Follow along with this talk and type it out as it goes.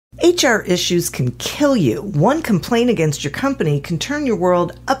HR issues can kill you. One complaint against your company can turn your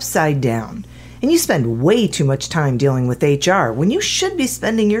world upside down. And you spend way too much time dealing with HR when you should be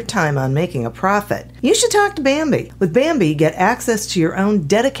spending your time on making a profit. You should talk to Bambee. With Bambee, get access to your own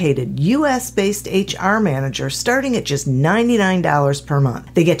dedicated US-based HR manager starting at just $99 per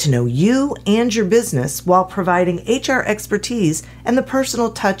month. They get to know you and your business while providing HR expertise and the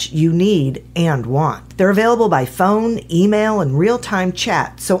personal touch you need and want. They're available by phone, email, and real-time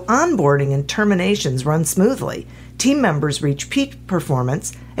chat, so onboarding and terminations run smoothly. Team members reach peak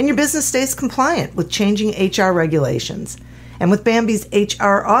performance, and your business stays compliant with changing HR regulations. And with Bambee's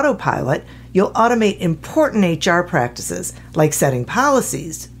HR Autopilot, you'll automate important HR practices like setting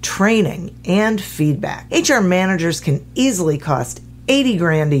policies, training, and feedback. HR managers can easily cost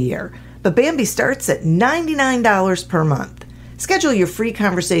 $80,000 a year, but Bambee starts at $99 per month. Schedule your free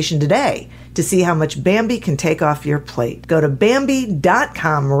conversation today to see how much Bambee can take off your plate. Go to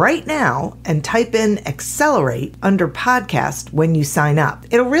Bambee.com right now and type in Accelerate under podcast when you sign up.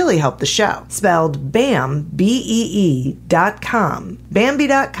 It'll really help the show. Spelled BAM, BEE.com.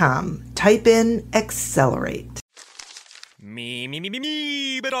 Bambee.com. Type in Accelerate.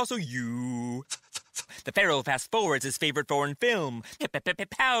 Me, but also you. The Pharaoh fast forwards his favorite foreign film,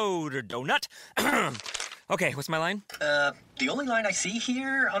 Powder Donut. Okay, what's my line? The only line I see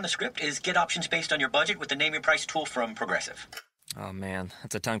here on the script is get options based on your budget with the Name Your Price tool from Progressive. Oh man,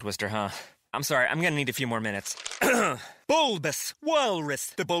 that's a tongue twister, huh? I'm sorry, I'm gonna need a few more minutes. Bulbous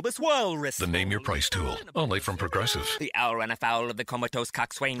Walrus, the Bulbous Walrus. The Name Your Price tool, only from Progressive. The owl ran afoul of the comatose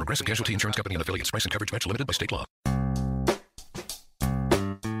coxswain. Progressive Casualty Insurance Company and affiliates. Price and coverage match limited by state law.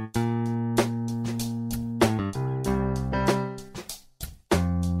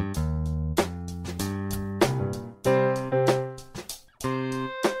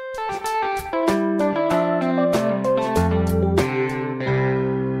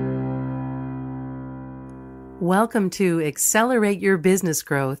 Welcome to Accelerate Your Business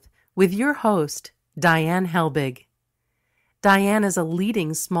Growth with your host, Diane Helbig. Diane is a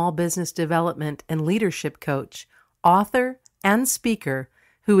leading small business development and leadership coach, author, and speaker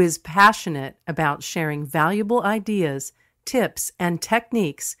who is passionate about sharing valuable ideas, tips, and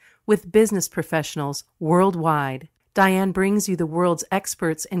techniques with business professionals worldwide. Diane brings you the world's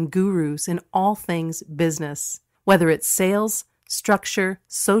experts and gurus in all things business. Whether it's sales, structure,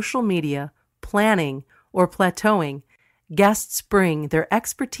 social media, planning, or plateauing, guests bring their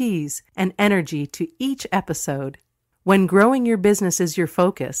expertise and energy to each episode. When growing your business is your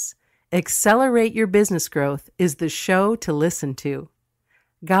focus, Accelerate Your Business Growth is the show to listen to.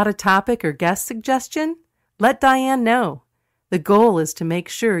 Got a topic or guest suggestion? Let Diane know. The goal is to make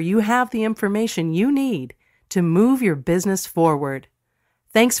sure you have the information you need to move your business forward.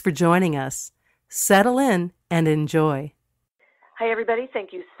 Thanks for joining us. Settle in and enjoy. Hi, everybody.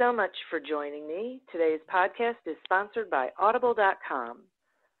 Thank you so much for joining me. Today's podcast is sponsored by Audible.com.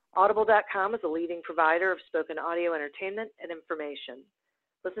 Audible.com is a leading provider of spoken audio entertainment and information.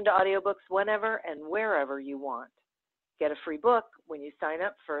 Listen to audiobooks whenever and wherever you want. Get a free book when you sign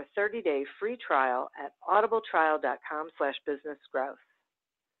up for a 30-day free trial at audibletrial.com/businessgrowth.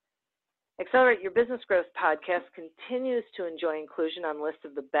 Accelerate Your Business Growth podcast continues to enjoy inclusion on lists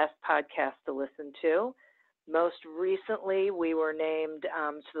of the best podcasts to listen to. Most recently, we were named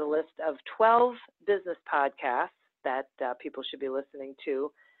to the list of 12 business podcasts that people should be listening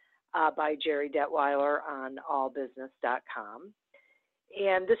to by Jerry Detweiler on allbusiness.com.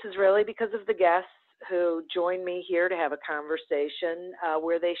 And this is really because of the guests who join me here to have a conversation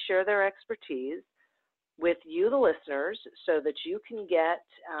where they share their expertise with you, the listeners, so that you can get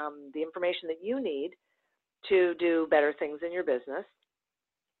the information that you need to do better things in your business.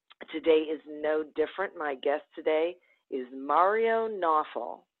 Today is no different. My guest today is Mario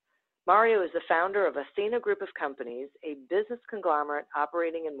Nawfal. Mario is the founder of Athena Group of Companies, a business conglomerate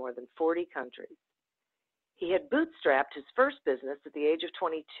operating in more than 40 countries. He had bootstrapped his first business at the age of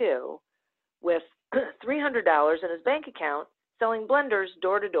 22 with $300 in his bank account selling blenders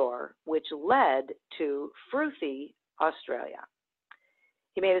door to door, which led to Froothie Australia.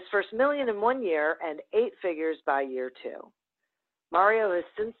 He made his first $1 million in 1 year and 8 figures by year 2. Mario has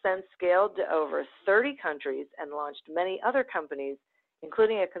since then scaled to over 30 countries and launched many other companies,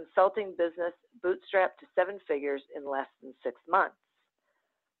 including a consulting business bootstrapped to 7 figures in less than 6 months.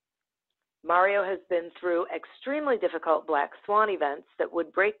 Mario has been through extremely difficult black swan events that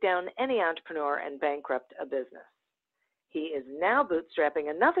would break down any entrepreneur and bankrupt a business. He is now bootstrapping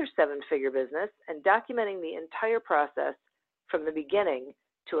another 7-figure business and documenting the entire process from the beginning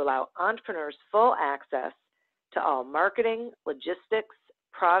to allow entrepreneurs full access to all marketing, logistics,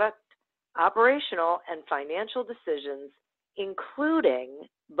 product, operational, and financial decisions including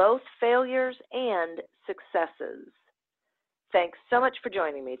both failures and successes. Thanks so much for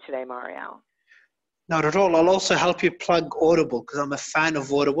joining me today, Mario. Not at all. I'll also help you plug Audible because I'm a fan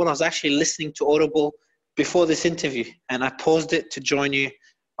of Audible. I was actually listening to Audible before this interview and I paused it to join you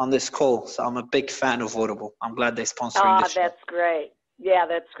on this call. So I'm a big fan of Audible. I'm glad they're sponsoring this show. That's great. Yeah,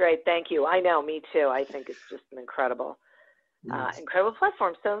 that's great. Thank you. I know, me too. I think it's just an incredible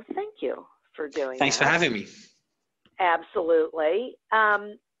platform. So thank you for doing Thanks that. for having me. Absolutely.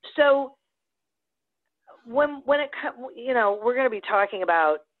 So when it, we're going to be talking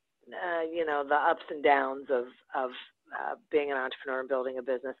about, the ups and downs of being an entrepreneur and building a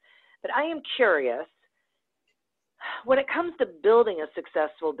business. But I am curious, when it comes to building a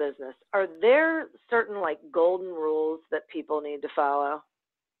successful business, are there certain golden rules that people need to follow?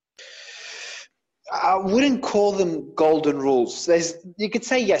 I wouldn't call them golden rules. You could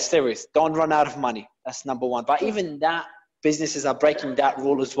say, yes, there is. Don't run out of money. That's number one. But even that, businesses are breaking that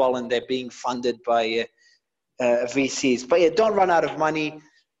rule as well, and they're being funded by VCs. But yeah, don't run out of money.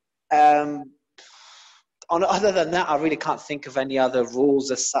 Other than that, I really can't think of any other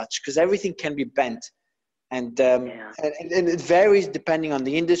rules as such, because everything can be bent. And it varies depending on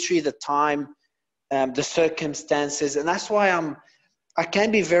the industry, the time, the circumstances. And that's why I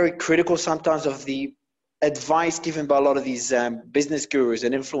can be very critical sometimes of the advice given by a lot of these business gurus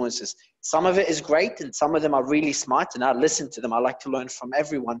and influencers. Some of it is great and some of them are really smart and I listen to them. I like to learn from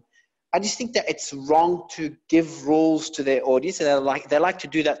everyone. I just think that it's wrong to give rules to their audience. And they like to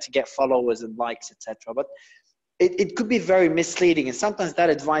do that to get followers and likes, etc. But it could be very misleading. And sometimes that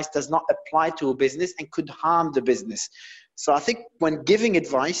advice does not apply to a business and could harm the business. So I think when giving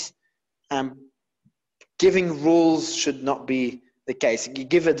advice, giving rules should not be the case. You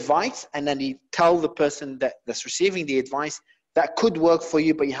give advice and then you tell the person that's receiving the advice that could work for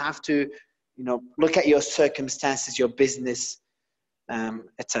you, but you have to, look at your circumstances, your business,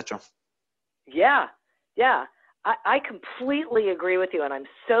 etc. Yeah. I completely agree with you. And I'm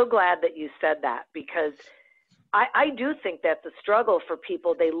so glad that you said that, because I do think that's a struggle for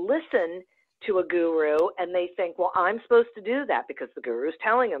people. They listen to a guru and they think, well, I'm supposed to do that because the guru's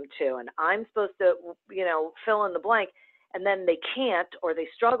telling them to, and I'm supposed to, fill in the blank. And then they can't, or they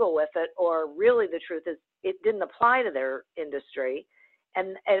struggle with it, or really the truth is it didn't apply to their industry.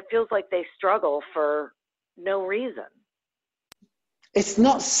 And it feels like they struggle for no reason. It's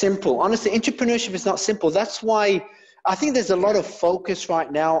not simple. Honestly, entrepreneurship is not simple. That's why I think there's a lot of focus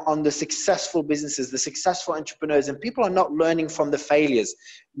right now on the successful businesses, the successful entrepreneurs, and people are not learning from the failures.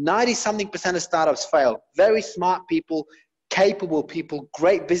 90-something% of startups fail. Very smart people, capable people,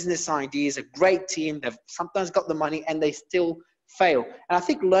 great business ideas, a great team. They've sometimes got the money and they still fail. And I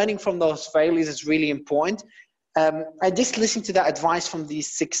think learning from those failures is really important. And just listening to that advice from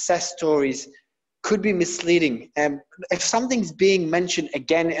these success stories could be misleading. If something's being mentioned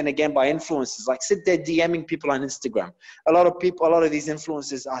again and again by influencers, like sit there DMing people on Instagram, a lot of these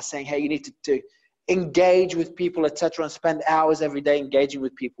influencers are saying, hey, you need to engage with people, etc., and spend hours every day engaging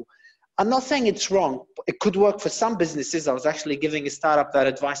with people. I'm not saying it's wrong. It could work for some businesses. I was actually giving a startup that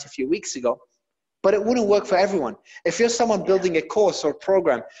advice a few weeks ago, but it wouldn't work for everyone. If you're someone building a course or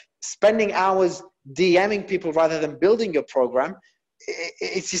program, spending hours DMing people rather than building your program,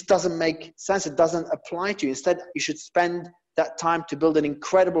 it just doesn't make sense. It doesn't apply to you. Instead, you should spend that time to build an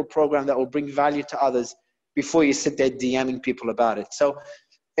incredible program that will bring value to others before you sit there DMing people about it. So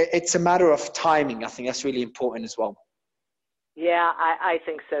it's a matter of timing. I think that's really important as well. Yeah, I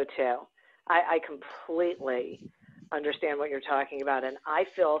think so too. I completely understand what you're talking about. And I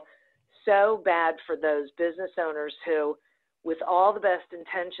feel so bad for those business owners who, with all the best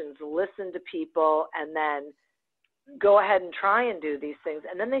intentions, listen to people and then go ahead and try and do these things.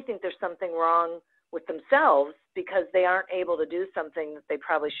 And then they think there's something wrong with themselves because they aren't able to do something that they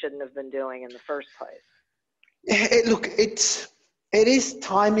probably shouldn't have been doing in the first place. Look, it is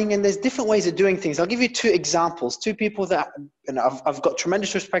timing, and there's different ways of doing things. I'll give you two examples, two people that, I've got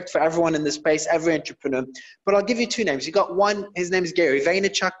tremendous respect for everyone in this space, every entrepreneur, but I'll give you two names. You got one, his name is Gary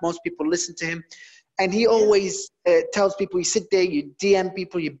Vaynerchuk. Most people listen to him. And he always tells people, you sit there, you DM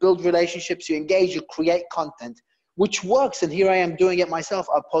people, you build relationships, you engage, you create content, which works. And here I am doing it myself.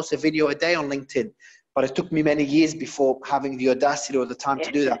 I post a video a day on LinkedIn, but it took me many years before having the audacity or the time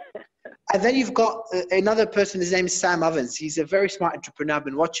to do that. And then you've got another person, his name is Sam Ovens. He's a very smart entrepreneur. I've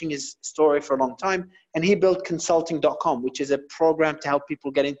been watching his story for a long time. And he built consulting.com, which is a program to help people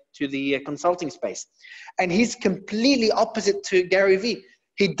get into the consulting space. And he's completely opposite to Gary Vee.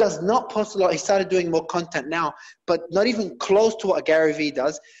 He does not post a lot. He started doing more content now, but not even close to what Gary Vee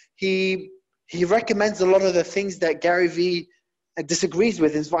does. He recommends a lot of the things that Gary Vee disagrees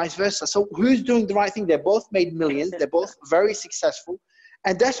with and vice versa. So who's doing the right thing? They both made millions. They're both very successful.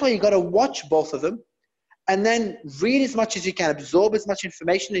 And that's why you got to watch both of them and then read as much as you can, absorb as much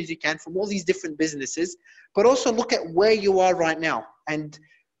information as you can from all these different businesses, but also look at where you are right now and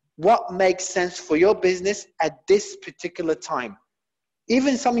what makes sense for your business at this particular time.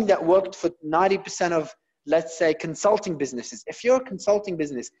 Even something that worked for 90% of, let's say, consulting businesses. If you're a consulting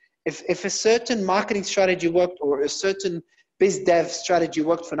business, if a certain marketing strategy worked or a certain biz dev strategy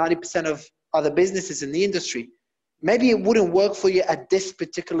worked for 90% of other businesses in the industry, maybe it wouldn't work for you at this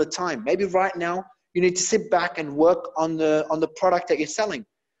particular time. Maybe right now you need to sit back and work on the product that you're selling.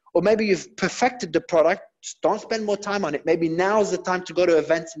 Or maybe you've perfected the product, just don't spend more time on it. Maybe now is the time to go to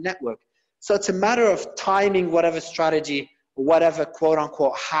events and network. So it's a matter of timing whatever strategy, whatever quote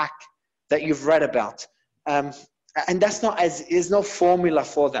unquote hack that you've read about. And that's not there's no formula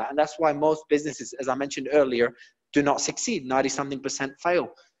for that. And that's why most businesses, as I mentioned earlier, do not succeed. 90-something% fail.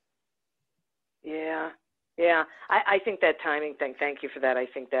 Yeah. I think that timing thing, thank you for that. I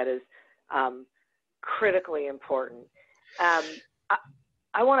think that is critically important.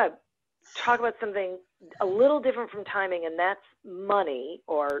 I want to talk about something a little different from timing, and that's money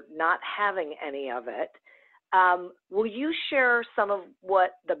or not having any of it. Will you share some of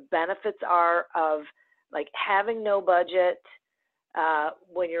what the benefits are of like having no budget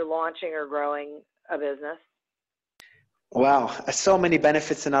when you're launching or growing a business? Wow, so many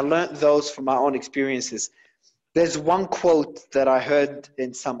benefits, and I learned those from my own experiences. There's one quote that I heard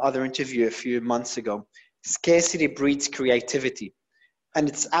in some other interview a few months ago: "Scarcity breeds creativity," and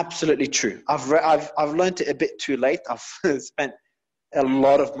it's absolutely true. I've learned it a bit too late. I've spent a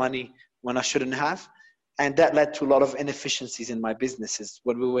lot of money when I shouldn't have, and that led to a lot of inefficiencies in my businesses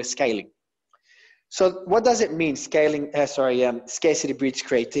when we were scaling. So, what does it mean? Scarcity breeds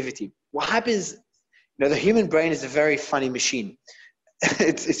creativity. What happens? The human brain is a very funny machine.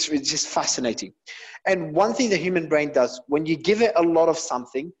 It's just fascinating. And one thing the human brain does, when you give it a lot of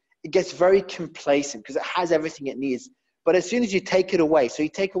something, it gets very complacent because it has everything it needs. But as soon as you take it away, so you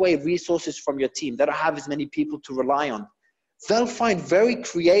take away resources from your team that don't have as many people to rely on, they'll find very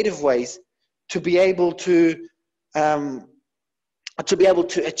creative ways to be able to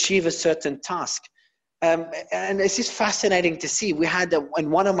achieve a certain task. And it's just fascinating to see. We had, in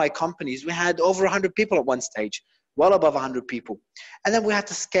one of my companies, we had over 100 people at one stage, well above 100 people. And then we had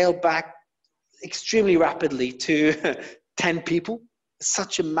to scale back extremely rapidly to 10 people.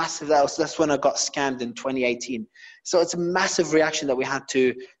 Such a massive, that's when I got scammed in 2018. So it's a massive reaction that we had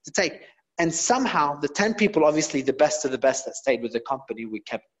to take. And somehow the 10 people, obviously the best of the best that stayed with the company, we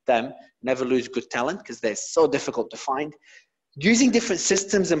kept them. Never lose good talent because they're so difficult to find. Using different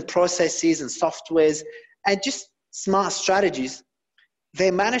systems and processes and softwares and just smart strategies,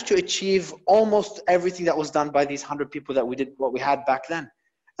 they managed to achieve almost everything that was done by these 100 people that we did what we had back then.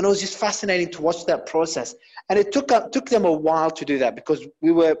 And it was just fascinating to watch that process. And it took them a while to do that because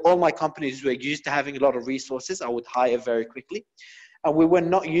all my companies were used to having a lot of resources. I would hire very quickly. And we were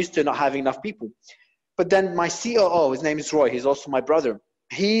not used to not having enough people. But then my COO, his name is Roy, he's also my brother.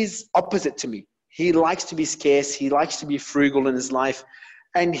 He's opposite to me. He likes to be scarce. He likes to be frugal in his life.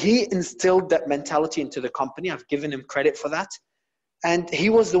 And he instilled that mentality into the company. I've given him credit for that. And he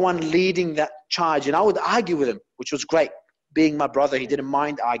was the one leading that charge. And I would argue with him, which was great. Being my brother, he didn't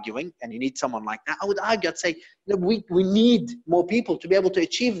mind arguing. And you need someone like that. I would argue. I'd say, we need more people to be able to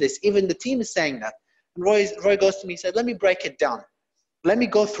achieve this. Even the team is saying that. And Roy goes to me and said, let me break it down. Let me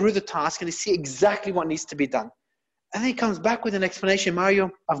go through the task and see exactly what needs to be done. And then he comes back with an explanation. Mario,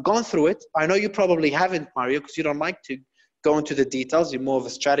 I've gone through it. I know you probably haven't, Mario, because you don't like to go into the details. You're more of a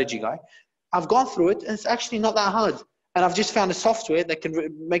strategy guy. I've gone through it, and it's actually not that hard. And I've just found a software that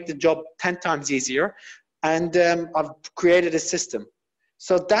can make the job 10 times easier. And I've created a system.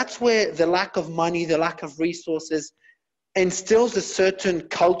 So that's where the lack of money, the lack of resources instills a certain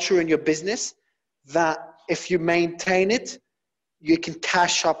culture in your business that if you maintain it, you can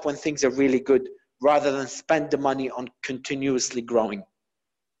cash up when things are really good, rather than spend the money on continuously growing.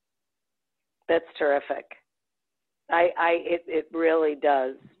 That's terrific. It really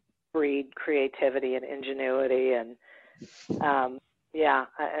does breed creativity and ingenuity, and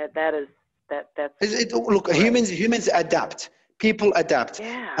that's. Look, humans adapt. People adapt.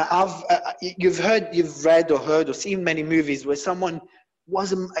 Yeah. You've read or heard or seen many movies where someone was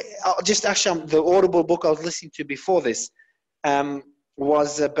the Audible book I was listening to before this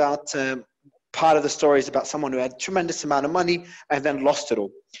was about. Part of the story is about someone who had a tremendous amount of money and then lost it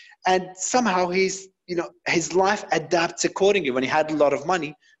all. And somehow his life adapts accordingly. When he had a lot of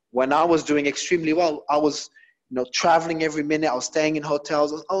money, when I was doing extremely well, I was, traveling every minute. I was staying in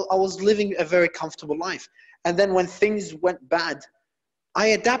hotels. I was living a very comfortable life. And then when things went bad, I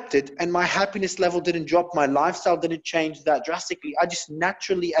adapted, and my happiness level didn't drop. My lifestyle didn't change that drastically. I just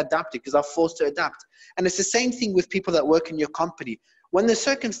naturally adapted because I'm forced to adapt. And it's the same thing with people that work in your company. When the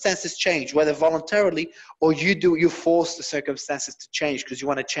circumstances change, whether voluntarily or you force the circumstances to change because you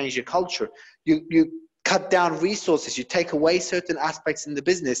want to change your culture, you cut down resources, you take away certain aspects in the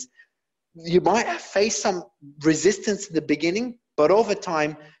business. You might face some resistance in the beginning, but over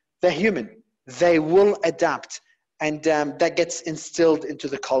time, they're human. They will adapt. And that gets instilled into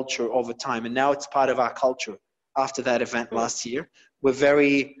the culture over time. And now it's part of our culture after that event last year.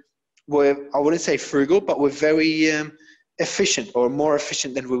 We're I wouldn't say frugal, but we're very efficient, or more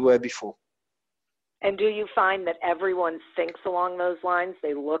efficient than we were before. And do you find that everyone thinks along those lines?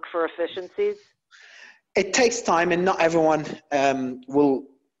 They look for efficiencies? It takes time, and not everyone will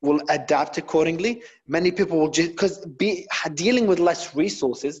adapt accordingly. Many people will just, because dealing with less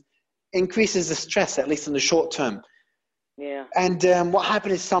resources increases the stress, at least in the short term. Yeah. And what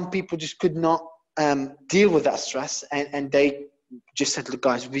happened is some people just could not deal with that stress, and they just said, look,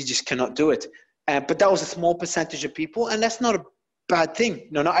 guys, we just cannot do it. But that was a small percentage of people, and that's not a bad thing.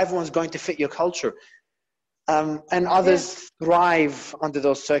 Not everyone's going to fit your culture. And others thrive under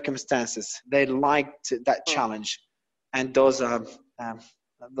those circumstances. They liked that challenge, and those are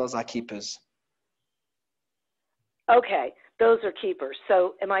keepers. Okay, those are keepers.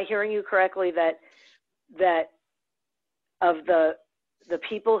 So am I hearing you correctly that of the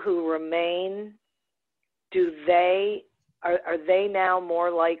people who remain, are they now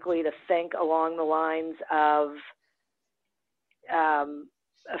more likely to think along the lines of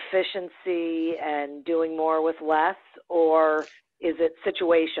efficiency and doing more with less, or is it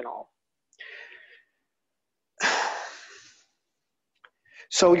situational?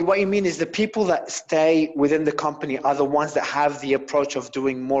 So what you mean is the people that stay within the company are the ones that have the approach of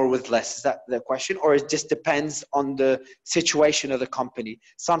doing more with less. Is that the question? Or it just depends on the situation of the company?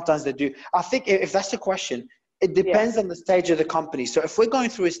 Sometimes they do. I think if that's the question, it depends on the stage of the company. So if we're going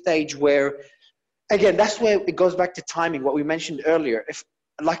through a stage where, again, that's where it goes back to timing, what we mentioned earlier.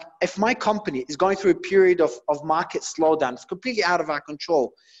 If my company is going through a period of market slowdown, it's completely out of our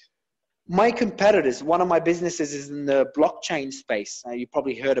control. My competitors, one of my businesses is in the blockchain space. You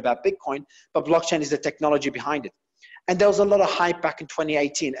probably heard about Bitcoin, but blockchain is the technology behind it. And there was a lot of hype back in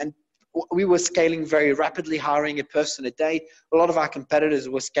 2018. And we were scaling very rapidly, hiring a person a day. A lot of our competitors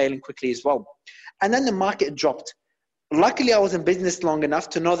were scaling quickly as well. And then the market dropped. Luckily, I was in business long enough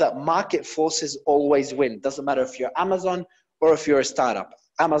to know that market forces always win. Doesn't matter if you're Amazon or if you're a startup.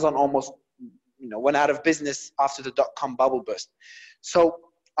 Amazon almost went out of business after the dot-com bubble burst. So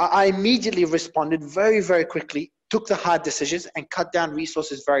I immediately responded very, very quickly, took the hard decisions, and cut down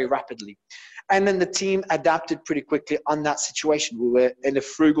resources very rapidly. And then the team adapted pretty quickly on that situation. We were in a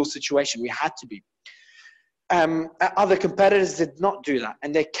frugal situation. We had to be. Other competitors did not do that,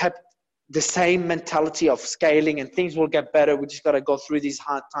 and they kept the same mentality of scaling and things will get better. We just got to go through these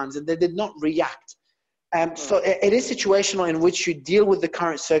hard times, and they did not react. So it is situational, in which you deal with the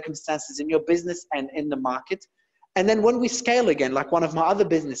current circumstances in your business and in the market. And then when we scale again, like one of my other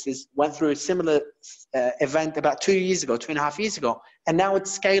businesses went through a similar event about 2 years ago, 2.5 years ago, and now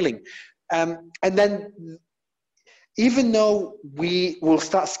it's scaling. And then even though we will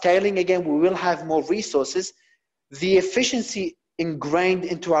start scaling again, we will have more resources, the efficiency ingrained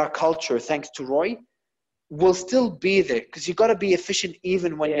into our culture, thanks to Roy, will still be there, because you've got to be efficient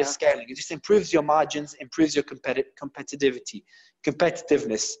even when you're scaling. It just improves your margins, improves your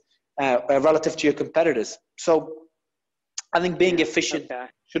competitiveness relative to your competitors. So I think being efficient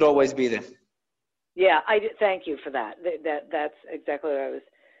should always be there. Yeah, thank you for that. That's exactly what I was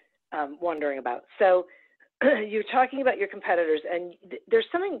wondering about. So you're talking about your competitors, and there's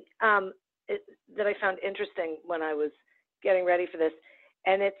something that I found interesting when I was getting ready for this,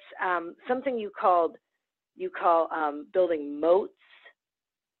 and it's something you call building moats,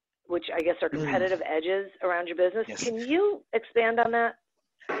 which I guess are competitive edges around your business. Yes. Can you expand on that?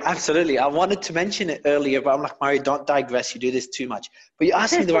 Absolutely. I wanted to mention it earlier, but I'm like, Mario, don't digress. You do this too much. But you're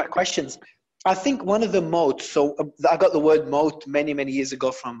asking the right questions. I think one of the moats, so I got the word moat many, many years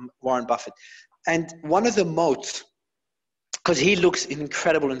ago from Warren Buffett. And one of the moats, because he looks an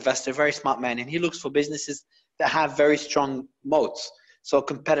incredible investor, very smart man, and he looks for businesses that have very strong moats, so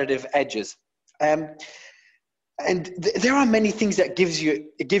competitive edges. And there are many things that give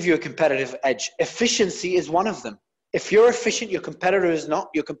you a competitive edge. Efficiency is one of them. If you're efficient, your competitor is not.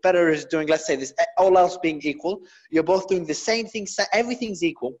 Your competitor is doing, let's say this, all else being equal, you're both doing the same thing, everything's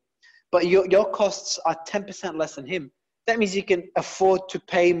equal, but your costs are 10% less than him. That means you can afford to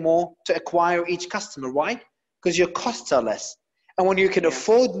pay more to acquire each customer. Why? Because your costs are less. And when you can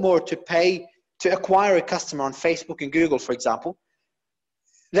afford more to pay to acquire a customer on Facebook and Google, for example,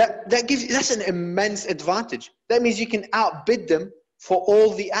 that's an immense advantage. That means you can outbid them for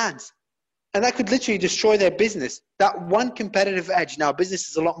all the ads. And that could literally destroy their business. That one competitive edge. Now, business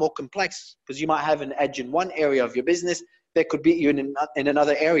is a lot more complex because you might have an edge in one area of your business that could beat you in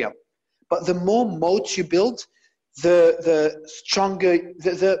another area. But the more moats you build, the stronger,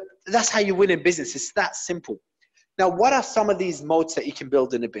 that's how you win in business. It's that simple. Now, what are some of these moats that you can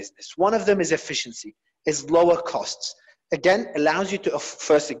build in a business? One of them is efficiency, is lower costs. Again, allows you to,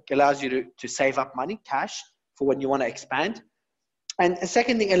 first, it allows you to save up money, cash, for when you want to expand. And the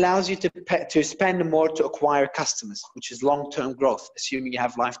second thing, allows you to spend more to acquire customers, which is long-term growth, assuming you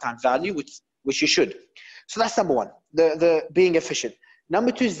have lifetime value, which you should. So that's number one, the being efficient.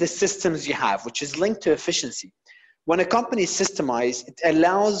 Number two is the systems you have, which is linked to efficiency. When a company is systemized, it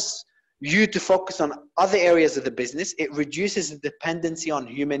allows you to focus on other areas of the business. It reduces the dependency on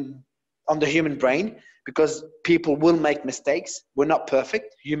the human brain, because people will make mistakes. We're not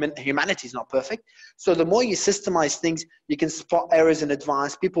perfect. Humanity is not perfect. So the more you systemize things, you can spot errors in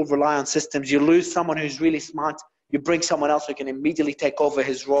advance. People rely on systems. You lose someone who's really smart. You bring someone else who can immediately take over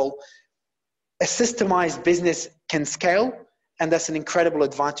his role. A systemized business can scale, and that's an incredible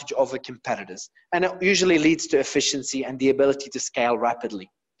advantage over competitors. And it usually leads to efficiency and the ability to scale rapidly.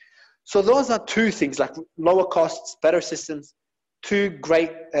 So those are two things, like lower costs, better systems, two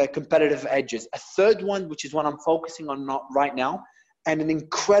great competitive edges. A third one, which is what I'm focusing on right now, and an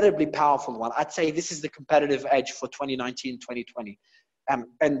incredibly powerful one. I'd say this is the competitive edge for 2019, 2020.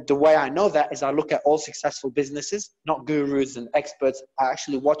 And the way I know that is I look at all successful businesses, not gurus and experts. I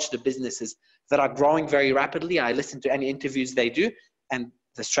actually watch the businesses that are growing very rapidly. I listen to any interviews they do and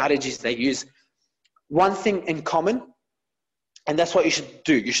the strategies they use. One thing in common, and that's what you should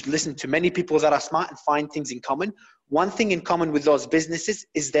do. You should listen to many people that are smart and find things in common. One thing in common with those businesses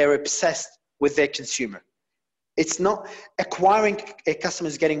is they're obsessed with their consumer. It's not acquiring a customer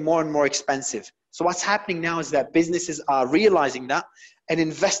is getting more and more expensive. So what's happening now is that businesses are realizing that and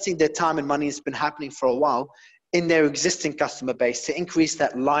investing their time and money, it's been happening for a while, in their existing customer base to increase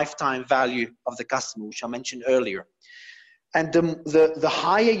that lifetime value of the customer, which I mentioned earlier. And the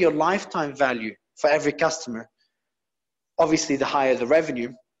higher your lifetime value for every customer, obviously the higher the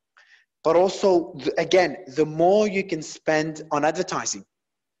revenue, but also, again, the more you can spend on advertising.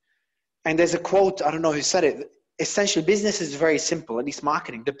 And there's a quote, I don't know who said it, essentially business is very simple, at least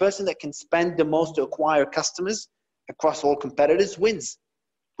marketing. The person that can spend the most to acquire customers across all competitors wins,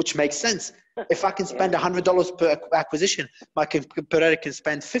 which makes sense. If I can spend $100 per acquisition, my competitor can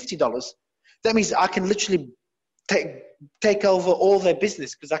spend $50. That means I can literally take over all their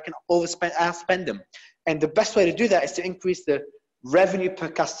business because I can outspend them. And the best way to do that is to increase the revenue per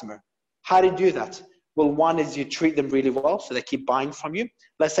customer. How do you do that? Well, one is you treat them really well, so they keep buying from you.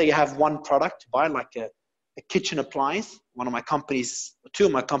 Let's say you have one product to buy, like a kitchen appliance. One of my companies, two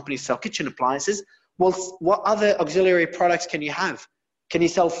of my companies sell kitchen appliances. Well, what other auxiliary products can you have? Can you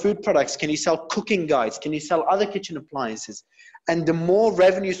sell food products? Can you sell cooking guides? Can you sell other kitchen appliances? And the more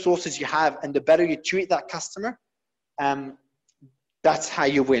revenue sources you have and the better you treat that customer, that's how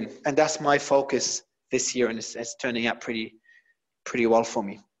you win. And that's my focus this year, and it's turning out pretty well for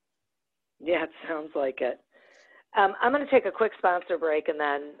me. Yeah, it sounds like it. I'm going to take a quick sponsor break, and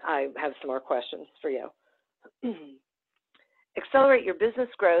then I have some more questions for you. Accelerate Your Business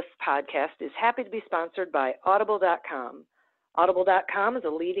Growth podcast is happy to be sponsored by Audible.com. Audible.com is a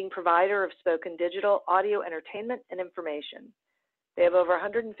leading provider of spoken digital audio entertainment and information. They have over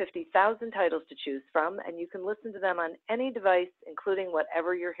 150,000 titles to choose from, and you can listen to them on any device, including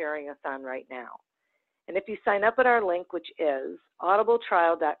whatever you're hearing us on right now. And if you sign up at our link, which is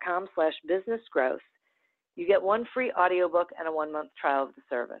audibletrial.com/businessgrowth, you get one free audiobook and a 1-month trial of the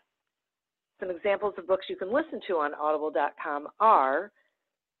service. Some examples of books you can listen to on audible.com are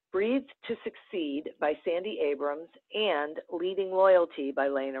Breathe to Succeed by Sandy Abrams and Leading Loyalty by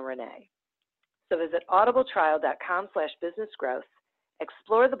Lena Renee. So visit audibletrial.com/businessgrowth,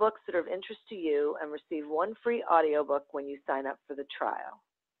 explore the books that are of interest to you, and receive one free audiobook when you sign up for the trial.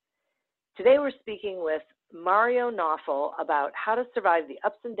 Today we're speaking with Mario Nawfal about how to survive the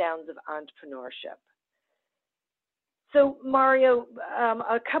ups and downs of entrepreneurship. So Mario,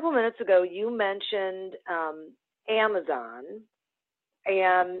 a couple minutes ago you mentioned Amazon,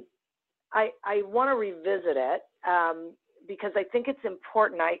 and I want to revisit it because I think it's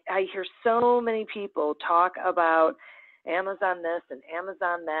important. I hear so many people talk about Amazon this and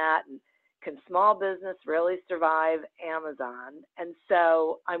Amazon that, and can small business really survive Amazon? And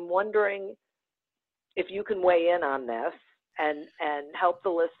so I'm wondering if you can weigh in on this and help the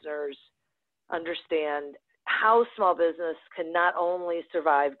listeners understand how small business can not only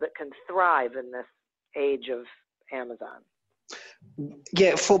survive, but can thrive in this age of Amazon.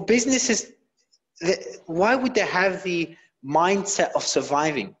 Yeah, for businesses, why would they have the mindset of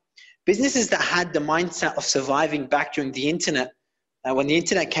surviving? Businesses that had the mindset of surviving back during the internet, when the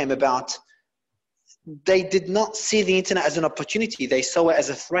internet came about, they did not see the internet as an opportunity. They saw it as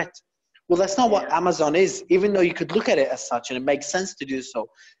a threat. Well, that's not what Amazon is, even though you could look at it as such, and it makes sense to do so.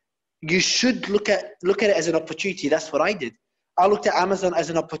 You should look at it as an opportunity. That's what I did. I looked at Amazon as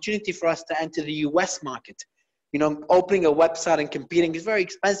an opportunity for us to enter the US market. You know, opening a website and competing is very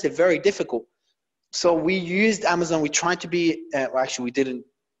expensive, very difficult. So we used Amazon. We tried to be, actually we didn't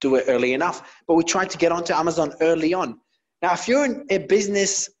do it early enough, but we tried to get onto Amazon early on. Now, if you're in a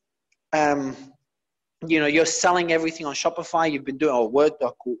business, you know, you're selling everything on Shopify, you've been doing,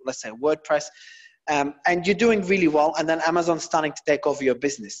 let's say WordPress, and you're doing really well, and then Amazon's starting to take over your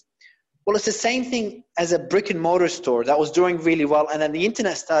business. Well, it's the same thing as a brick and mortar store that was doing really well, and then the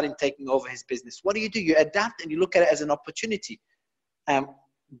internet started taking over his business. What do? You adapt and you look at it as an opportunity.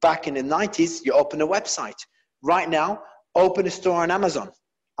 Back in the 90s, you open a website. Right now, open a store on Amazon.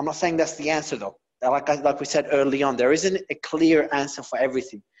 I'm not saying that's the answer though. Like we said early on, there isn't a clear answer for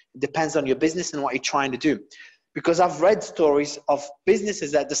everything. It depends on your business and what you're trying to do. Because I've read stories of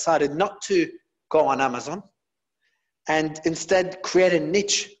businesses that decided not to go on Amazon and instead create a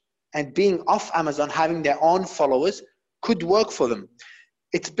niche, and being off Amazon, having their own followers could work for them.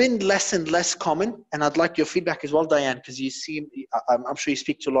 It's been less and less common, and I'd like your feedback as well, Diane, because I'm sure you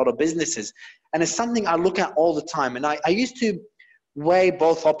speak to a lot of businesses, and it's something I look at all the time. And I used to weigh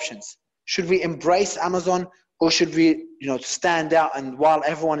both options. Should we embrace Amazon, or should we, stand out? And while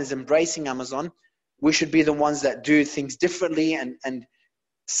everyone is embracing Amazon, we should be the ones that do things differently and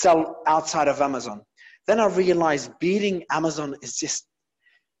sell outside of Amazon. Then I realized beating Amazon is just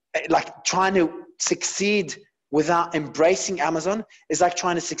like trying to succeed without embracing Amazon is like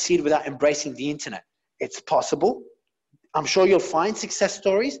trying to succeed without embracing the internet. It's possible. I'm sure you'll find success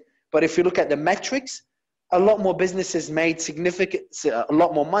stories, but if you look at the metrics, a lot more businesses made a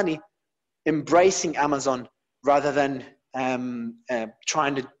lot more money embracing Amazon rather than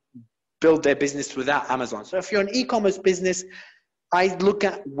trying to build their business without Amazon. So if you're an e-commerce business, I look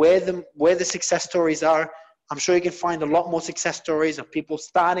at where the success stories are. I'm sure you can find a lot more success stories of people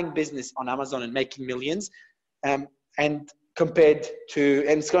starting business on Amazon and making millions. And compared to,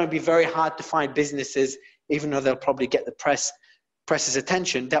 and it's going to be very hard to find businesses, even though they'll probably get the press's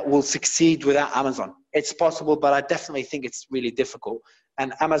attention, that will succeed without Amazon. It's possible, but I definitely think it's really difficult.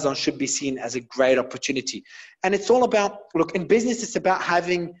 And Amazon should be seen as a great opportunity. And it's all about, look, in business, it's about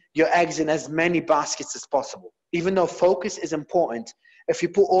having your eggs in as many baskets as possible. Even though focus is important, if you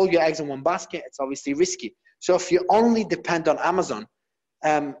put all your eggs in one basket, it's obviously risky. So if you only depend on Amazon,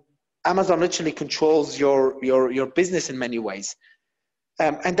 Amazon literally controls your business in many ways.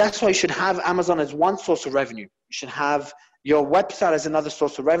 And that's why you should have Amazon as one source of revenue. You should have your website as another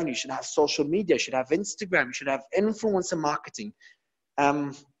source of revenue. You should have social media. You should have Instagram. You should have influencer marketing.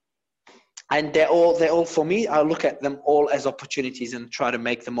 And they're all, for me, I look at them all as opportunities and try to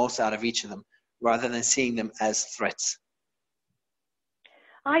make the most out of each of them rather than seeing them as threats.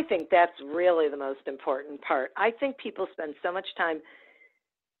 I think that's really the most important part. I think people spend so much time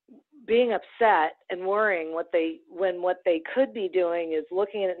being upset and worrying when what they could be doing is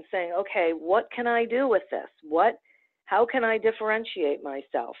looking at it and saying, okay, what can I do with this? How can I differentiate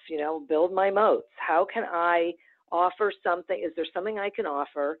myself? Build my moats. How can I offer something? Is there something I can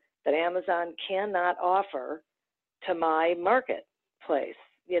offer that Amazon cannot offer to my marketplace?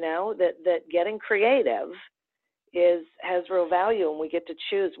 That getting creative has real value, and we get to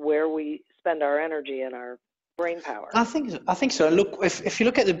choose where we spend our energy and our brain power. I think so. Look, if you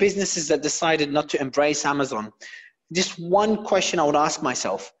look at the businesses that decided not to embrace Amazon, just one question I would ask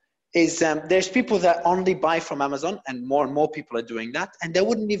myself is there's people that only buy from Amazon, and more people are doing that, and they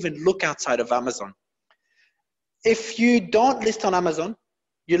wouldn't even look outside of Amazon. If you don't list on Amazon,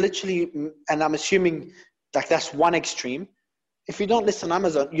 you literally, and I'm assuming that's one extreme, if you don't list on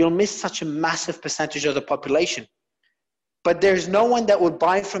Amazon, you'll miss such a massive percentage of the population. But there's no one that would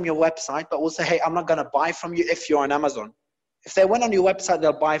buy from your website, but will say, hey, I'm not going to buy from you if you're on Amazon. If they went on your website,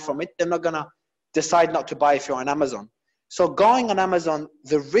 they'll buy from it. They're not going to decide not to buy if you're on Amazon. So going on Amazon,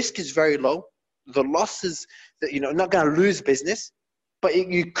 the risk is very low. The losses, that not going to lose business, but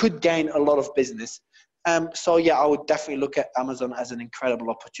you could gain a lot of business. So yeah, I would definitely look at Amazon as an incredible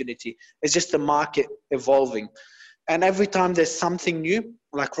opportunity. It's just the market evolving. And every time there's something new,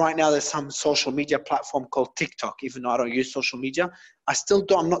 like right now, there's some social media platform called TikTok. Even though I don't use social media,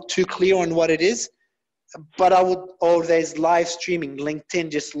 I'm not too clear on what it is, but or there's live streaming.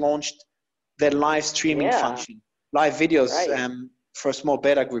 LinkedIn just launched their live streaming function, live videos for a small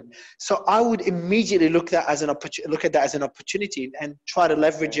beta group. So I would immediately look at that as an opportunity and try to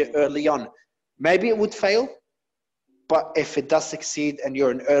leverage it early on. Maybe it would fail, but if it does succeed and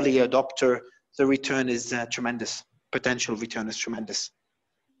you're an early adopter, the return is tremendous. Potential return is tremendous.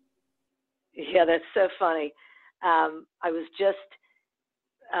 Yeah, that's so funny. I was just,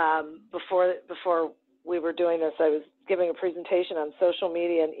 before we were doing this, I was giving a presentation on social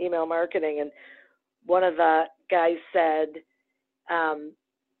media and email marketing, and one of the guys said,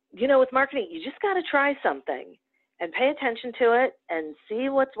 with marketing, you just got to try something and pay attention to it and see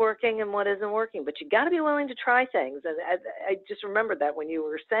what's working and what isn't working, but you got to be willing to try things. And I just remembered that when you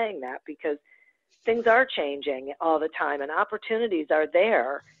were saying that, because things are changing all the time and opportunities are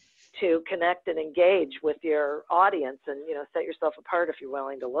there to connect and engage with your audience and, set yourself apart if you're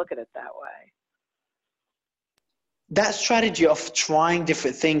willing to look at it that way. That strategy of trying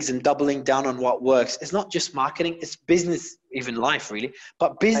different things and doubling down on what works is not just marketing, it's business, even life really,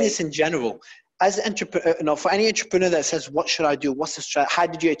 but business in general. As an entrepreneur, for any entrepreneur that says, what should I do? What's the strategy? How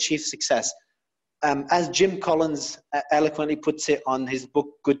did you achieve success? As Jim Collins eloquently puts it on his book,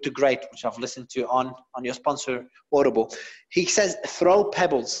 Good to Great, which I've listened to on your sponsor, Audible, he says, throw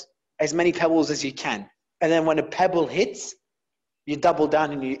pebbles, as many pebbles as you can. And then when a pebble hits, you double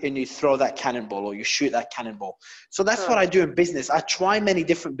down and you throw that cannonball, or you shoot that cannonball. So that's what I do in business. I try many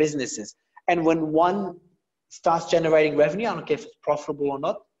different businesses. And when one starts generating revenue, I don't care if it's profitable or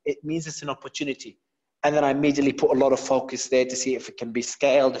not, it means it's an opportunity. And then I immediately put a lot of focus there to see if it can be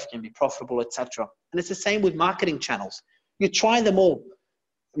scaled, if it can be profitable, etc. And it's the same with marketing channels. You try them all.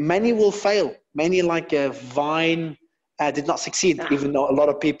 Many will fail. Many, like Vine, did not succeed, even though a lot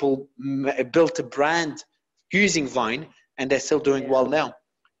of people built a brand using Vine, and they're still doing well now.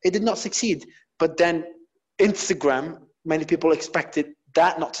 It did not succeed. But then Instagram, many people expected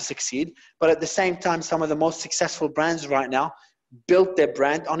that not to succeed. But at the same time, some of the most successful brands right now built their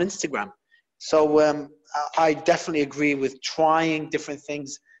brand on Instagram. So I definitely agree with trying different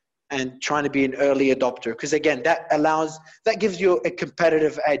things and trying to be an early adopter. Because again, that gives you a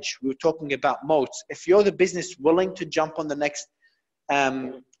competitive edge. We were talking about moats. If you're the business willing to jump on the next,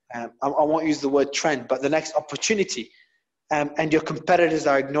 I won't use the word trend, but the next opportunity, and your competitors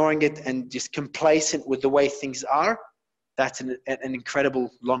are ignoring it and just complacent with the way things are, that's an incredible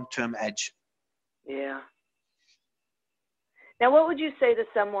long-term edge. Yeah. Now, what would you say to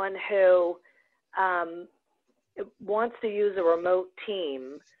someone who wants to use a remote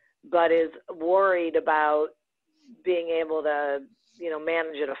team, but is worried about being able to,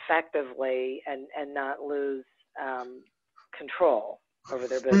 manage it effectively and not lose control over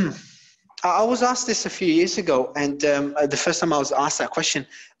their business? I was asked this a few years ago, and the first time I was asked that question,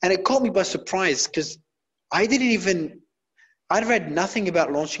 and it caught me by surprise because I'd read nothing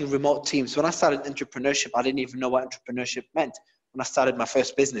about launching remote teams. When I started entrepreneurship, I didn't even know what entrepreneurship meant when I started my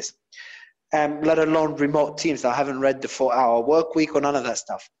first business, let alone remote teams. I haven't read the 4-hour work week or none of that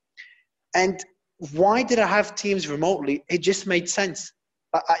stuff. And why did I have teams remotely? It just made sense.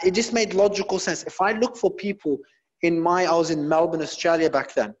 It just made logical sense. If I look for people I was in Melbourne, Australia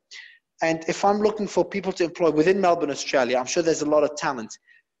back then. And if I'm looking for people to employ within Melbourne, Australia, I'm sure there's a lot of talent.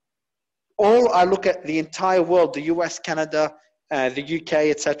 Or I look at the entire world, the US, Canada, the UK,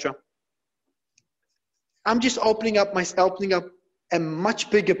 etc. I'm just opening up a much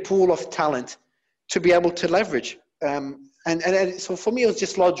bigger pool of talent to be able to leverage. And so for me, it was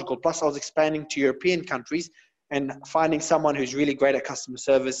just logical. Plus, I was expanding to European countries and finding someone who's really great at customer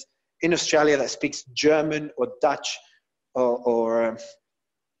service in Australia that speaks German or Dutch or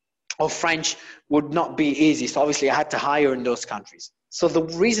French would not be easy. So obviously, I had to hire in those countries. So the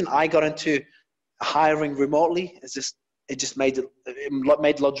reason I got into hiring remotely is it just made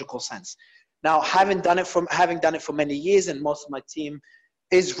logical sense. Now, having done it for many years, and most of my team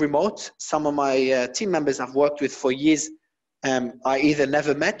is remote. Some of my team members I've worked with for years, I either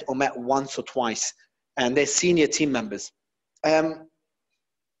never met or met once or twice, and they're senior team members.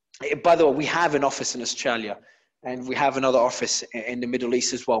 By the way, we have an office in Australia, and we have another office in the Middle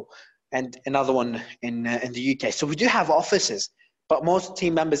East as well, and another one in the UK. So we do have offices, but most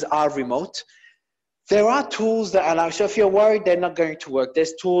team members are remote. There are tools that allow, so if you're worried they're not going to work,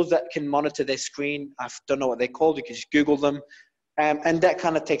 there's tools that can monitor their screen. I don't know what they're called. You can just Google them. And that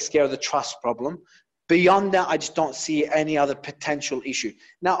kind of takes care of the trust problem. Beyond that, I just don't see any other potential issue.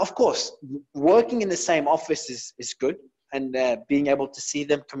 Now, of course, working in the same office is good, and being able to see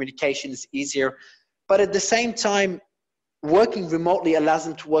them, communication is easier. But at the same time, working remotely allows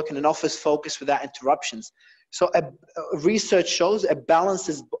them to work in an office focus without interruptions. So research shows a balance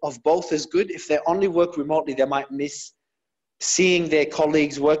of both is good. If they only work remotely, they might miss seeing their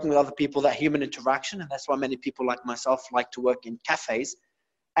colleagues, working with other people, that human interaction. And that's why many people like myself like to work in cafes.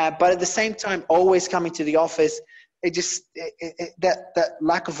 But at the same time, always coming to the office, that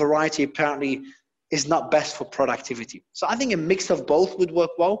lack of variety apparently is not best for productivity. So I think a mix of both would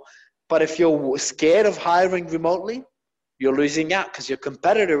work well. But if you're scared of hiring remotely, you're losing out because your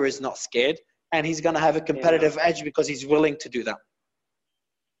competitor is not scared and he's going to have a competitive edge because he's willing to do that.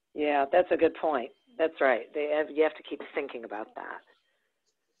 Yeah, that's a good point. That's right. You have to keep thinking about that.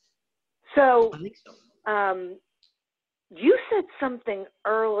 So, I think so. You said something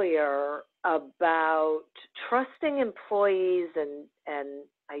earlier about trusting employees and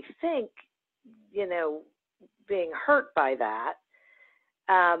I think, being hurt by that.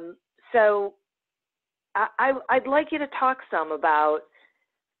 So I'd like you to talk some about,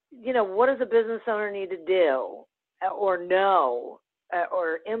 what does a business owner need to do or know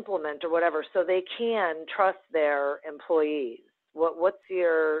or implement or whatever so they can trust their employees? What's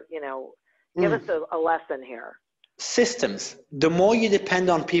your, give us a lesson here. Systems. The more you depend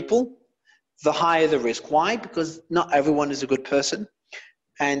on people, the higher the risk. Why? Because not everyone is a good person.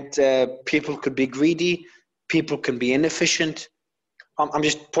 And people could be greedy. People can be inefficient. I'm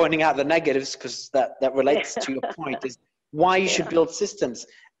just pointing out the negatives because that relates to your point, is why you should build systems.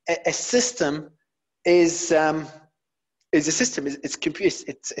 A system is a system.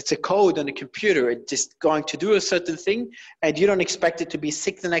 It's a code on a computer. It's just going to do a certain thing, and you don't expect it to be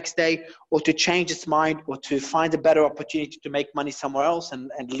sick the next day or to change its mind or to find a better opportunity to make money somewhere else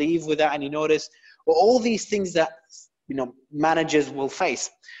and leave without any notice, or all these things that managers will face.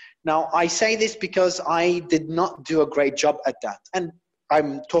 Now, I say this because I did not do a great job at that. And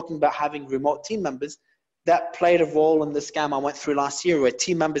I'm talking about having remote team members. That played a role in the scam I went through last year, where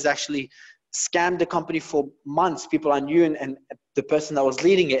team members actually scammed the company for months. People I knew, and the person that was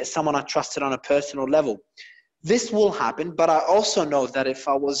leading it is someone I trusted on a personal level. This will happen, but I also know that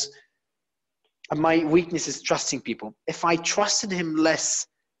my weakness is trusting people. If I trusted him less,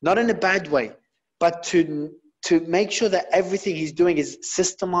 not in a bad way, but to make sure that everything he's doing is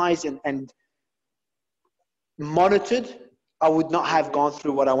systemized and monitored, I would not have gone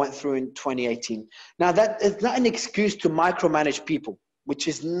through what I went through in 2018. Now, that is not an excuse to micromanage people, which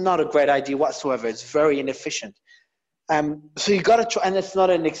is not a great idea whatsoever. It's very inefficient. So you got to try, and it's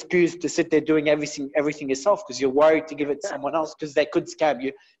not an excuse to sit there doing everything yourself because you're worried to give it to someone else because they could scam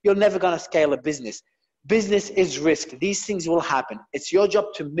you. You're never going to scale a business. Business is risk. These things will happen. It's your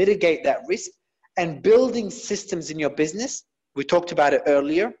job to mitigate that risk, and building systems in your business, we talked about it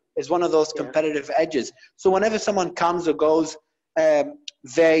earlier, is one of those competitive edges. So whenever someone comes or goes, the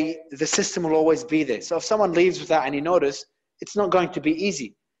system will always be there. So if someone leaves without any notice, it's not going to be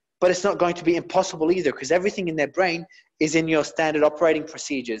easy, but it's not going to be impossible either, because everything in their brain is in your standard operating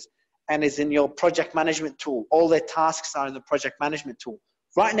procedures and is in your project management tool. All their tasks are in the project management tool.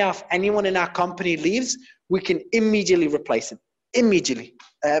 Right now, if anyone in our company leaves, we can immediately replace them. Immediately,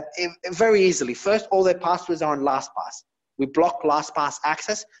 very easily. First, all their passwords are on LastPass. We block LastPass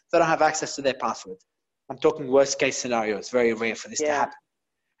access. They don't have access to their passwords. I'm talking worst case scenario. It's very rare for this to happen.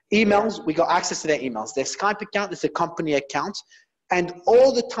 Emails, we got access to their emails. Their Skype account is a company account, and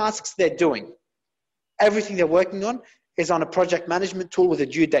all the tasks they're doing, everything they're working on is on a project management tool with a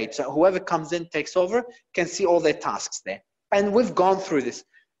due date. So whoever comes in, takes over, can see all their tasks there. And we've gone through this,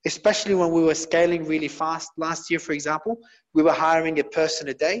 especially when we were scaling really fast. Last year, for example, we were hiring a person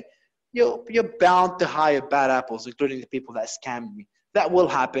a day. You're bound to hire bad apples, including the people that scammed me. That will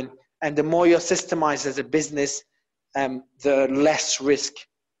happen. And the more you're systemized as a business, the less risk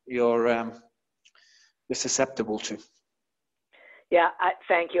you're susceptible to. Yeah,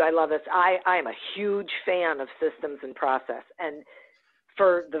 thank you. I love this. I am a huge fan of systems and process. And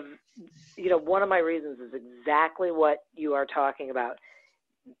for one of my reasons is exactly what you are talking about.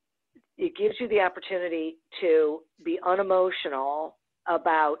 It gives you the opportunity to be unemotional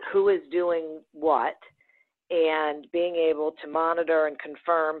about who is doing what and being able to monitor and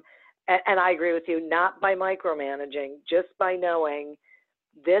confirm. And I agree with you, not by micromanaging, just by knowing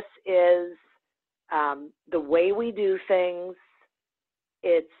this is the way we do things.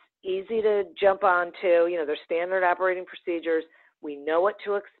 It's easy to jump onto, there's standard operating procedures. We know what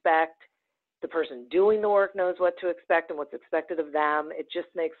to expect. The person doing the work knows what to expect and what's expected of them. It just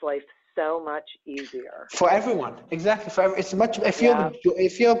makes life so much easier for everyone. Exactly. It's much. If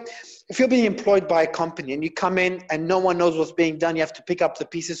you're being employed by a company and you come in and no one knows what's being done, you have to pick up the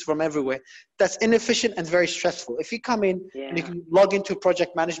pieces from everywhere. That's inefficient and very stressful. If you come in and you can log into a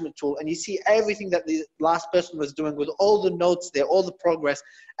project management tool and you see everything that the last person was doing with all the notes there, all the progress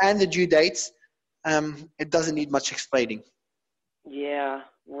and the due dates, it doesn't need much explaining. Yeah.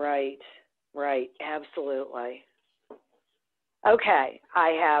 Right. Absolutely. Okay, I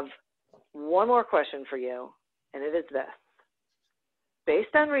have one more question for you, and it is this.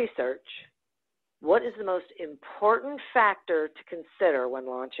 Based on research, what is the most important factor to consider when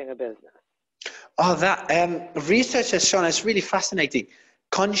launching a business? Oh, that research has shown, it's really fascinating.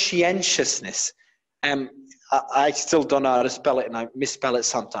 Conscientiousness. I still don't know how to spell it, and I misspell it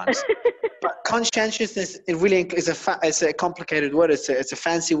sometimes. But conscientiousness, it really is it's a complicated word. It's a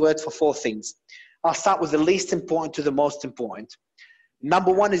fancy word for four things. I'll start with the least important to the most important.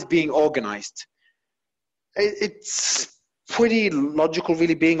 Number one is being organized. It's pretty logical,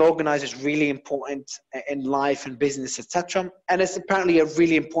 really. Being organized is really important in life and business, etc. And it's apparently a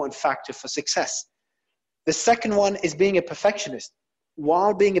really important factor for success. The second one is being a perfectionist.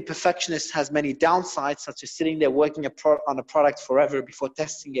 While being a perfectionist has many downsides, such as sitting there working on a product forever before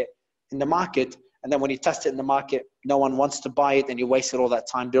testing it in the market, and then when you test it in the market, no one wants to buy it, and you wasted all that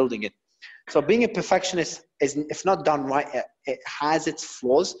time building it. So being a perfectionist is, if not done right, it has its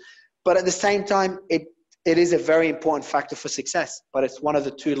flaws, but at the same time, it is a very important factor for success, but it's one of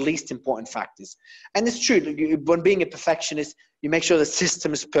the two least important factors. And it's true, when being a perfectionist, you make sure the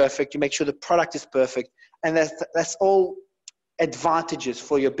system is perfect, you make sure the product is perfect, and that's all advantages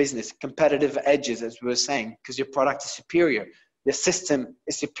for your business, competitive edges, as we were saying, because your product is superior, your system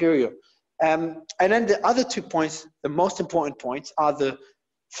is superior. And then the other 2 points, the most important points, are the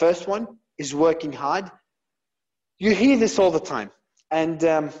first one is working hard. You hear this all the time. And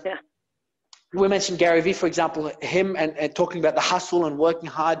we mentioned Gary Vee, for example, him and talking about the hustle and working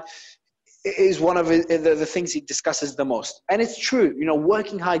hard is one of the things he discusses the most. And it's true,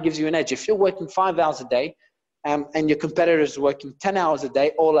 working hard gives you an edge. If you're working 5 hours a day and your competitor is working 10 hours a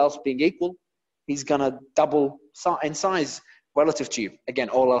day, all else being equal, he's going to double in size relative to you. Again,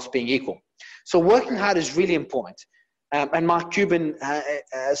 all else being equal. So working hard is really important. And Mark Cuban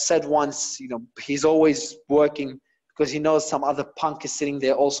said once, he's always working because he knows some other punk is sitting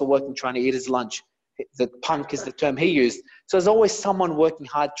there also working, trying to eat his lunch. The punk is the term he used. So there's always someone working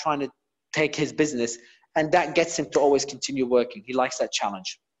hard, trying to take his business, and that gets him to always continue working. He likes that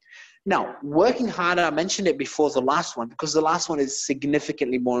challenge. Now, working hard, I mentioned it before the last one, because the last one is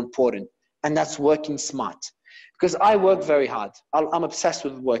significantly more important, and that's working smart. Because I work very hard. I'm obsessed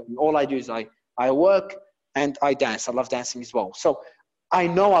with working. All I do is I work and I dance. I love dancing as well. So I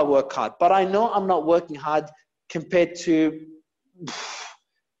know I work hard, but I know I'm not working hard compared to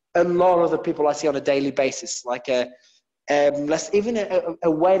a lot of the people I see on a daily basis. Like even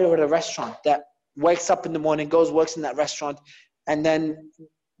a waiter at a restaurant that wakes up in the morning, works in that restaurant, and then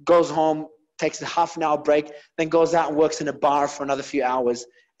goes home, takes a half an hour break, then goes out and works in a bar for another few hours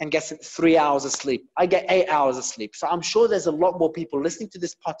and gets 3 hours of sleep. I get 8 hours of sleep. So I'm sure there's a lot more people listening to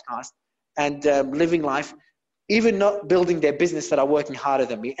this podcast and living life, even not building their business, that are working harder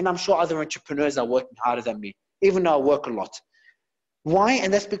than me. And I'm sure other entrepreneurs are working harder than me, even though I work a lot. Why?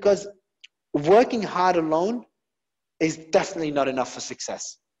 And that's because working hard alone is definitely not enough for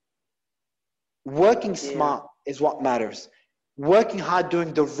success. Working smart is what matters. Working hard,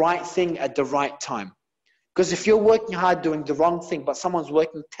 doing the right thing at the right time. Because if you're working hard doing the wrong thing, but someone's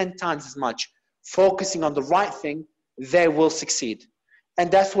working 10 times as much, focusing on the right thing, they will succeed. And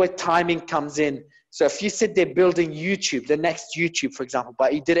that's where timing comes in. So if you sit there building YouTube, the next YouTube, for example,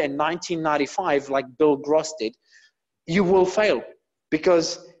 but you did it in 1995, like Bill Gross did, you will fail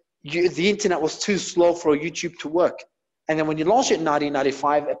because the internet was too slow for YouTube to work. And then when you launch it in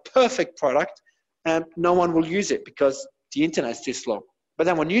 1995, a perfect product, no one will use it because the internet is too slow. But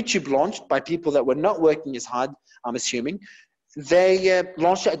then when YouTube launched by people that were not working as hard, I'm assuming, they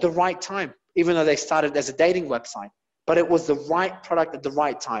launched it at the right time, even though they started as a dating website. But it was the right product at the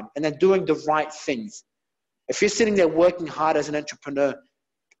right time, and then doing the right things. If you're sitting there working hard as an entrepreneur,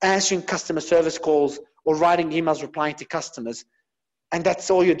 answering customer service calls or writing emails, replying to customers, and that's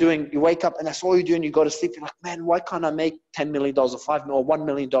all you're doing, you wake up and that's all you're doing, you go to sleep, you're like, man, why can't I make $10 million or $5 million or $1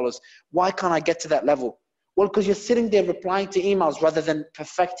 million? Why can't I get to that level? Well, because you're sitting there replying to emails rather than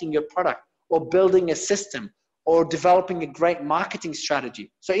perfecting your product or building a system or developing a great marketing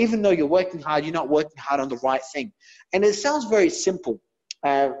strategy. So even though you're working hard, you're not working hard on the right thing. And it sounds very simple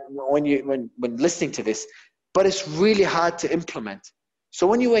when listening to this, but it's really hard to implement. So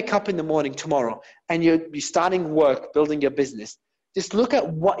when you wake up in the morning tomorrow and you're starting work, building your business, just look at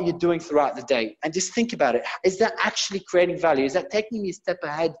what you're doing throughout the day and just think about it. Is that actually creating value? Is that taking me a step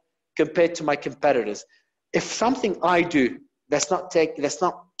ahead compared to my competitors? If something I do that's not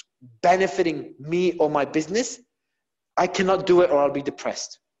benefiting me or my business, I cannot do it or I'll be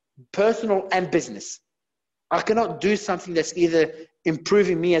depressed. Personal and business. I cannot do something that's either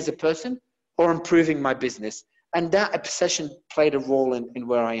improving me as a person or improving my business. And that obsession played a role in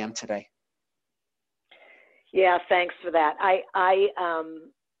where I am today. Yeah, thanks for that. I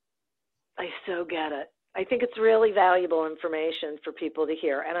so get it. I think it's really valuable information for people to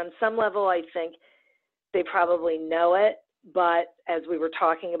hear. And on some level, I think they probably know it, but as we were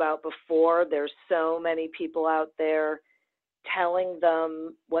talking about before, there's so many people out there telling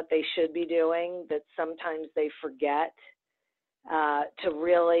them what they should be doing that sometimes they forget to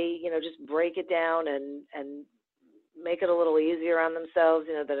really, just break it down and make it a little easier on themselves,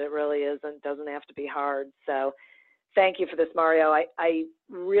 that it really doesn't have to be hard. So thank you for this, Mario. I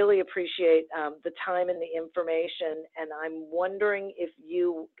really appreciate the time and the information, and I'm wondering if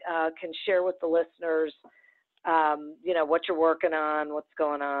you can share with the listeners, what you're working on, what's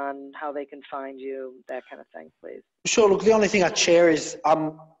going on, how they can find you, that kind of thing, please. Sure. Look, the only thing I'd share is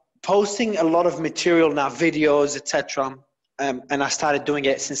I'm posting a lot of material now, videos, etc. And I started doing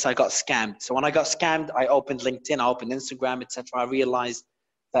it since I got scammed. So when I got scammed, I opened LinkedIn, I opened Instagram, etc. I realized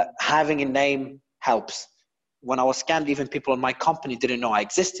that having a name helps. When I was scammed, even people in my company didn't know I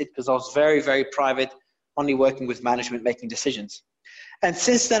existed because I was very, very private, only working with management, making decisions. And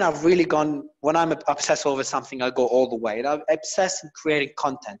since then, I've really gone, when I'm obsessed over something, I go all the way. And I'm obsessed in creating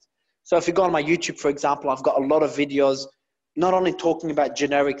content. So if you go on my YouTube, for example, I've got a lot of videos, not only talking about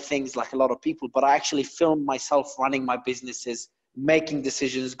generic things like a lot of people, but I actually film myself running my businesses, making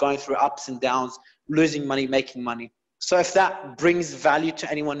decisions, going through ups and downs, losing money, making money. So if that brings value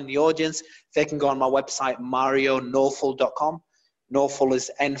to anyone in the audience, they can go on my website, marionawfal.com. Nawfal is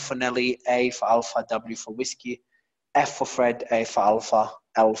N for Nelly, A for Alpha, W for Whiskey, F for Fred, A for Alpha,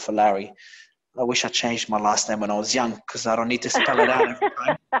 L for Larry. I wish I changed my last name when I was young because I don't need to spell it out every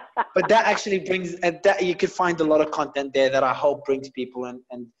time. But that actually brings, that you can find a lot of content there that I hope brings people.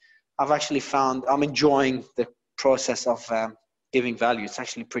 And I've actually found I'm enjoying the process of giving value. It's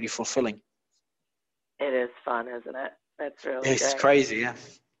actually pretty fulfilling. It is fun, isn't it? That's really It's great. crazy, yeah.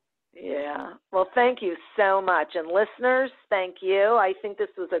 Yeah. Well, thank you so much. And listeners, thank you. I think this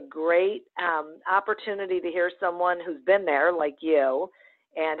was a great opportunity to hear someone who's been there like you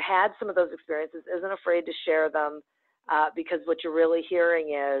and had some of those experiences, isn't afraid to share them because what you're really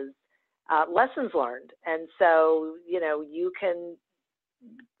hearing is lessons learned. And so, you can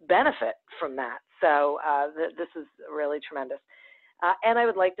benefit from that. So this is really tremendous. And I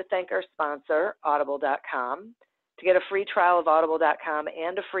would like to thank our sponsor, Audible.com. To get a free trial of Audible.com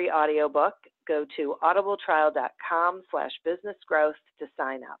and a free audiobook, go to audibletrial.com/businessgrowth to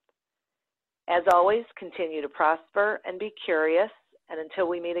sign up. As always, continue to prosper and be curious. And until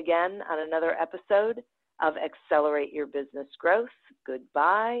we meet again on another episode of Accelerate Your Business Growth,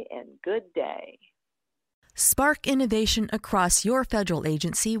 goodbye and good day. Spark innovation across your federal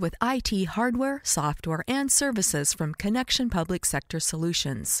agency with IT hardware, software, and services from Connection Public Sector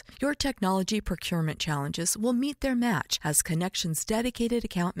Solutions. Your technology procurement challenges will meet their match as Connection's dedicated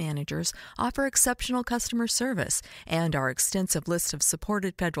account managers offer exceptional customer service, and our extensive list of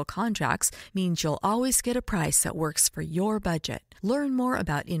supported federal contracts means you'll always get a price that works for your budget. Learn more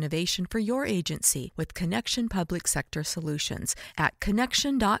about innovation for your agency with Connection Public Sector Solutions at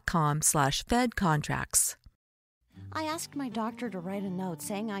connection.com/fedcontracts. I asked my doctor to write a note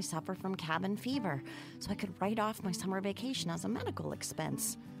saying I suffer from cabin fever so I could write off my summer vacation as a medical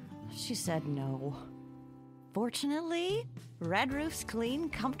expense. She said no. Fortunately, Red Roof's clean,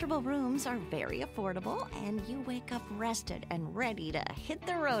 comfortable rooms are very affordable, and you wake up rested and ready to hit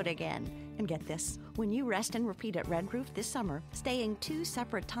the road again. And get this, when you rest and repeat at Red Roof this summer, staying 2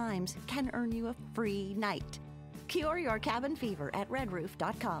 separate times can earn you a free night. Cure your cabin fever at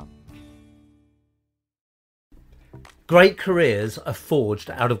redroof.com. Great careers are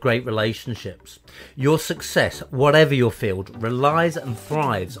forged out of great relationships. Your success, whatever your field, relies and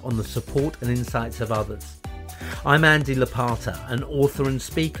thrives on the support and insights of others. I'm Andy Lapata, an author and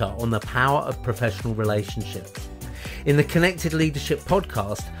speaker on the power of professional relationships. In the Connected Leadership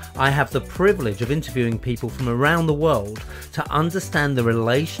podcast, I have the privilege of interviewing people from around the world to understand the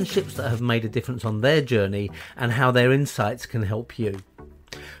relationships that have made a difference on their journey and how their insights can help you.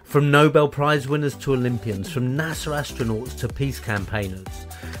 From Nobel Prize winners to Olympians, from NASA astronauts to peace campaigners,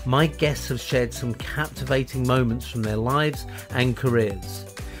 my guests have shared some captivating moments from their lives and careers.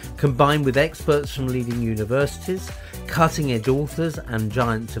 Combined with experts from leading universities, cutting-edge authors and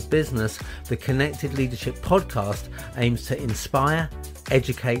giants of business, the Connected Leadership podcast aims to inspire,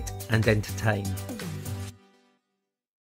 educate and entertain.